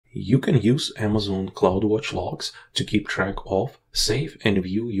You can use Amazon CloudWatch logs to keep track of, save, and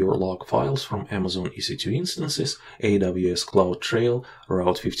view your log files from Amazon EC2 instances, AWS CloudTrail,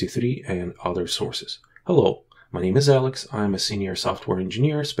 Route 53, and other sources. Hello, my name is Alex. I'm a senior software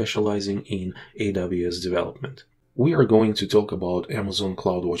engineer specializing in AWS development. We are going to talk about Amazon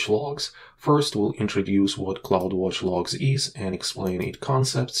CloudWatch logs. First, we'll introduce what CloudWatch logs is and explain its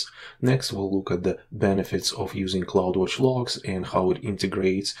concepts. Next, we'll look at the benefits of using CloudWatch logs and how it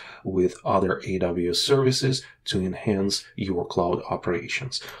integrates with other AWS services to enhance your cloud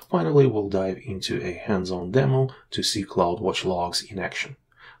operations. Finally, we'll dive into a hands-on demo to see CloudWatch logs in action.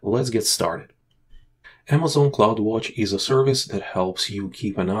 Let's get started. Amazon CloudWatch is a service that helps you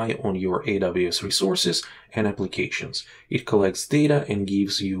keep an eye on your AWS resources and applications. It collects data and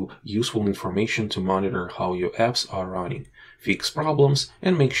gives you useful information to monitor how your apps are running, fix problems,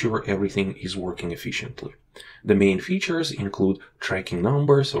 and make sure everything is working efficiently. The main features include tracking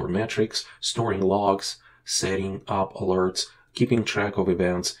numbers or metrics, storing logs, setting up alerts, keeping track of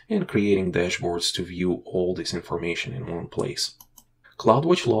events, and creating dashboards to view all this information in one place.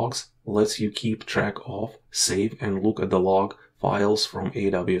 CloudWatch logs lets you keep track of, save, and look at the log files from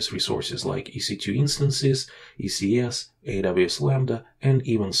AWS resources like EC2 instances, ECS, AWS Lambda, and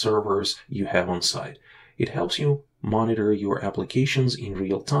even servers you have on site. It helps you monitor your applications in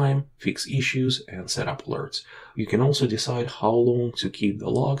real time, fix issues, and set up alerts. You can also decide how long to keep the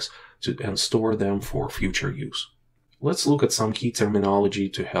logs and store them for future use. Let's look at some key terminology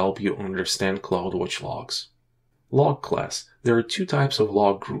to help you understand CloudWatch logs. Log class. There are two types of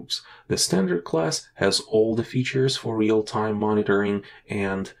log groups. The standard class has all the features for real-time monitoring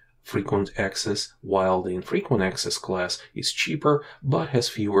and frequent access, while the infrequent access class is cheaper but has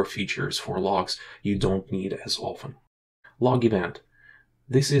fewer features for logs you don't need as often. Log event.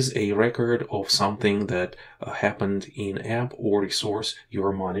 This is a record of something that happened in app or resource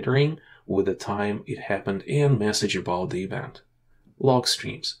you're monitoring with the time it happened and message about the event. Log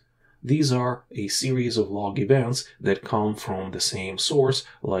streams. These are a series of log events that come from the same source,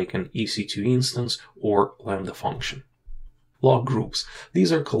 like an EC2 instance or Lambda function. Log groups.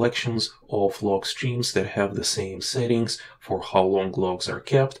 These are collections of log streams that have the same settings for how long logs are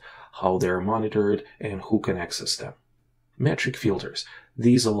kept, how they're monitored, and who can access them. Metric filters.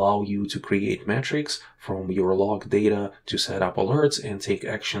 These allow you to create metrics from your log data to set up alerts and take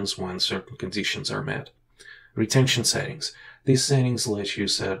actions when certain conditions are met. Retention settings. These settings let you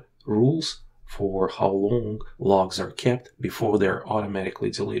set rules for how long logs are kept before they're automatically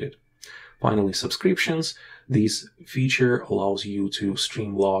deleted. Finally, subscriptions. This feature allows you to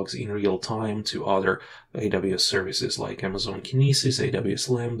stream logs in real time to other AWS services like Amazon Kinesis, AWS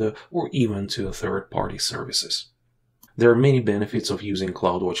Lambda, or even to third-party services. There are many benefits of using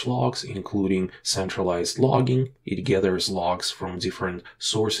CloudWatch logs, including centralized logging. It gathers logs from different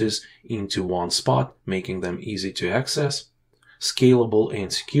sources into one spot, making them easy to access. Scalable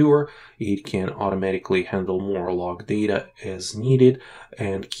and secure. It can automatically handle more log data as needed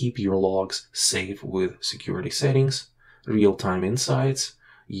and keep your logs safe with security settings. Real-time insights.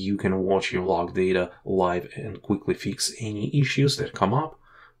 You can watch your log data live and quickly fix any issues that come up.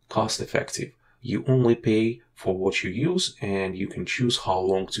 Cost-effective. You only pay for what you use and you can choose how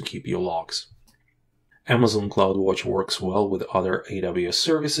long to keep your logs. Amazon CloudWatch works well with other AWS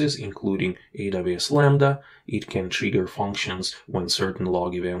services, including AWS Lambda. It can trigger functions when certain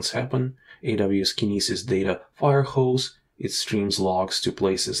log events happen. AWS Kinesis Data Firehose. It streams logs to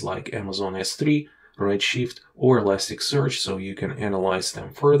places like Amazon S3, Redshift, or Elasticsearch so you can analyze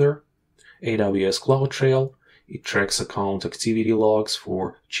them further. AWS CloudTrail. It tracks account activity logs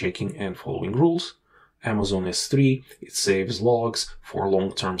for checking and following rules. Amazon S3, it saves logs for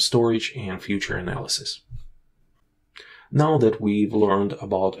long-term storage and future analysis. Now that we've learned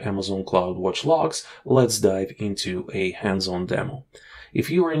about Amazon CloudWatch logs, let's dive into a hands-on demo. If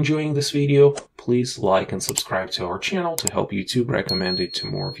you are enjoying this video, please like and subscribe to our channel to help YouTube recommend it to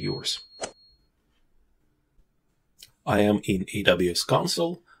more viewers. I am in AWS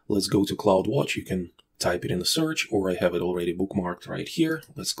console. Let's go to CloudWatch. You can type it in the search, or I have it already bookmarked right here.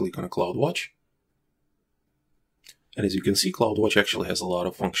 Let's click on a CloudWatch. And as you can see, CloudWatch actually has a lot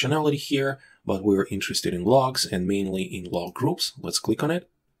of functionality here, but we're interested in logs and mainly in log groups. Let's click on it.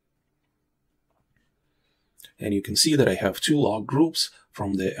 And you can see that I have two log groups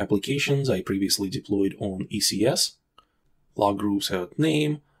from the applications I previously deployed on ECS. Log groups have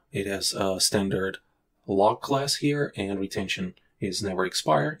name, it has a standard log class here, and retention is never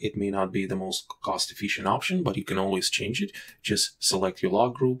expire. It may not be the most cost-efficient option, but you can always change it. Just select your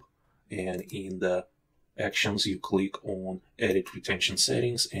log group, and in the actions, you click on Edit Retention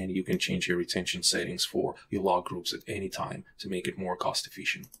Settings, and you can change your retention settings for your log groups at any time to make it more cost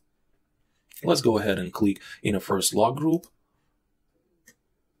efficient. Let's go ahead and click in a first log group.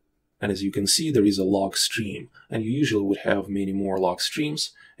 And as you can see, there is a log stream, and you usually would have many more log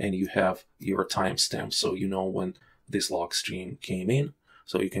streams, and you have your timestamp, so you know when this log stream came in.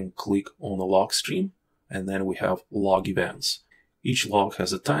 So you can click on the log stream, and then we have log events. Each log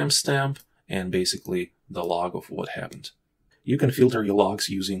has a timestamp and basically the log of what happened. You can filter your logs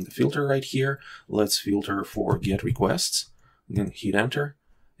using the filter right here. Let's filter for get requests. I'm going to hit enter,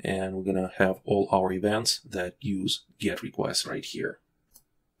 and we're going to have all our events that use get requests right here.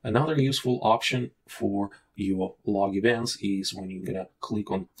 Another useful option for your log events is when you're going to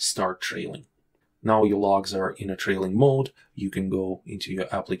click on Start Trailing. Now your logs are in a trailing mode. You can go into your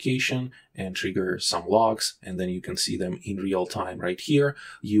application and trigger some logs, and then you can see them in real time right here.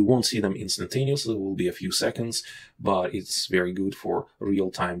 You won't see them instantaneously, it will be a few seconds, but it's very good for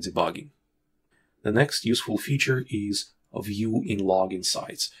real-time debugging. The next useful feature is a View in Log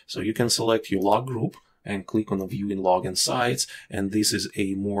Insights. So you can select your log group and click on the View in Log Insights, and this is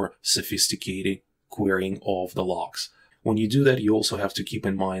a more sophisticated querying of the logs. When you do that, you also have to keep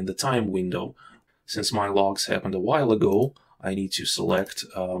in mind the time window. Since my logs happened a while ago, I need to select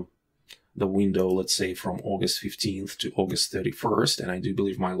the window, let's say from August 15th to August 31st, and I do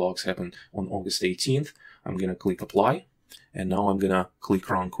believe my logs happened on August 18th. I'm going to click Apply, and now I'm going to click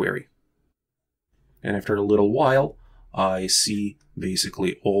Run Query. And after a little while, I see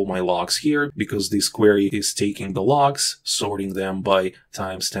basically all my logs here, because this query is taking the logs, sorting them by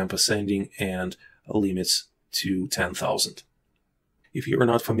timestamp ascending, and limits to 10,000. If you're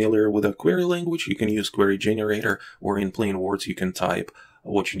not familiar with a query language, you can use Query Generator, or in plain words, you can type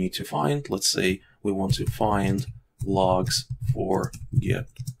what you need to find. Let's say we want to find logs for get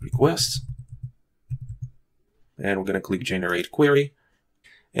requests. And we're going to click Generate Query.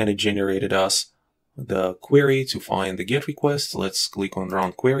 And it generated us the query to find the get request. Let's click on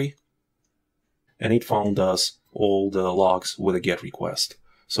Run Query. And it found us all the logs with a get request.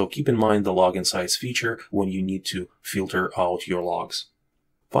 So keep in mind the Log Insights feature when you need to filter out your logs.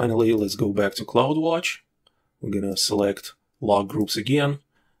 Finally, let's go back to CloudWatch. We're going to select log groups again.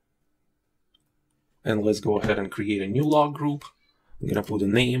 And let's go ahead and create a new log group. I'm going to put a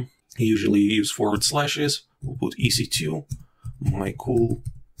name. I usually use /. We'll put EC2, my cool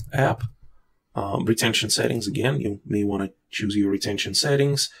app. Retention settings, again, you may want to choose your retention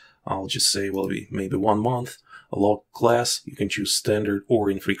settings. I'll just say, well, maybe 1 month. A log class, you can choose standard or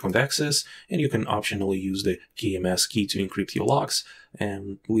infrequent access, and you can optionally use the KMS key to encrypt your logs.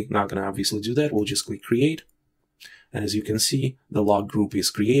 And we're not going to obviously do that. We'll just click Create. And as you can see, the log group is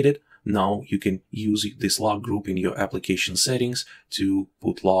created. Now you can use this log group in your application settings to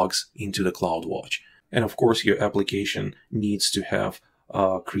put logs into the CloudWatch. And of course, your application needs to have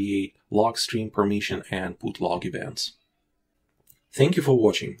create log stream permission and put log events. Thank you for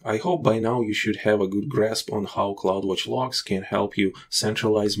watching. I hope by now you should have a good grasp on how CloudWatch logs can help you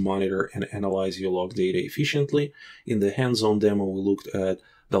centralize, monitor, and analyze your log data efficiently. In the hands-on demo, we looked at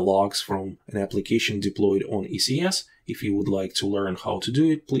the logs from an application deployed on ECS. If you would like to learn how to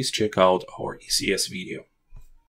do it, please check out our ECS video.